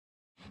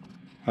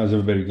How's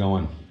everybody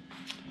going?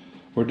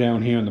 We're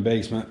down here in the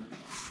basement.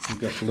 We've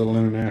got the little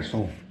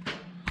International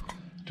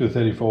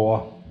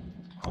 234.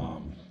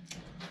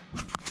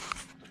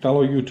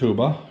 Fellow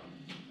YouTuber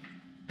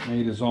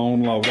made his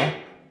own loader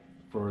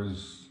for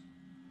his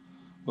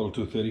little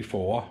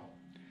 234,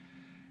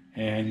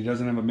 and he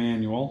doesn't have a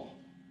manual,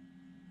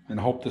 and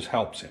I hope this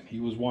helps him. He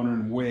was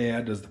wondering,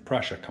 where does the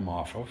pressure come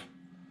off of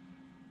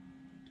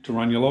to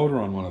run your loader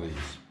on one of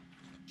these?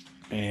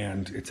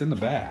 And it's in the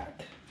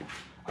back.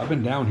 I've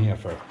been down here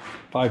for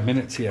 5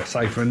 minutes here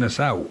ciphering this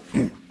out.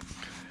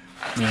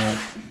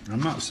 Now, I'm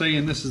not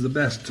saying this is the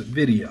best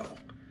video,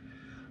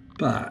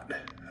 but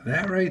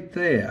that right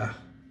there,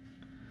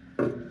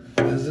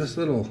 there's this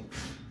little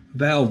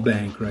valve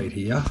bank right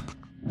here.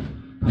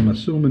 I'm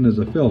assuming there's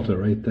a filter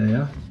right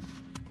there.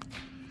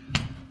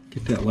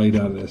 Get that light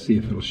out of there, see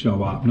if it'll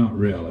show up. Not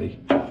really.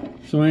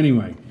 So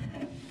anyway,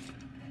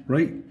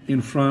 right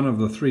in front of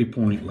the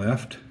 3-point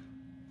lift,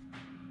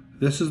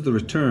 this is the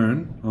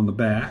return on the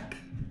back,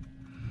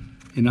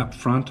 and up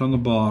front on the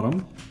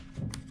bottom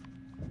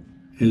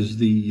is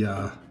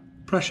the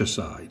pressure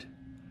side.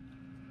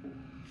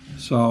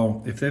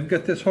 So if they've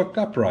got this hooked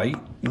up right,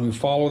 and we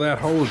follow that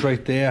hose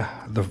right there,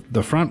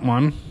 the front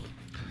one,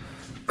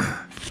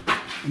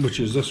 which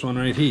is this one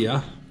right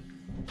here,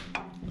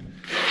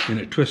 and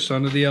it twists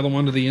under the other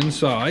one to the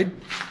inside.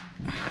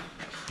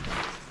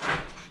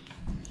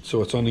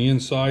 So it's on the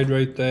inside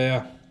right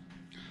there,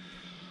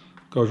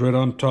 goes right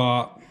on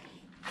top,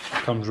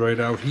 comes right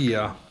out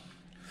here,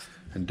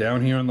 and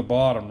down here on the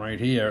bottom right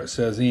here it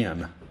says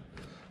in.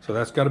 So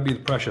that's got to be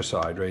the pressure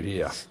side right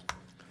here.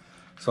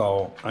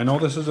 So I know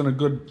this isn't a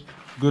good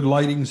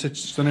lighting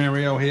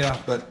scenario here,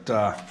 but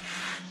I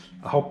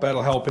hope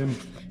that'll help him.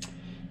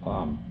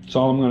 That's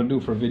all I'm going to do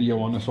for a video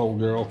on this old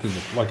girl, because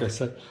like I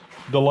said,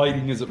 the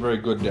lighting isn't very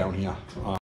good down here.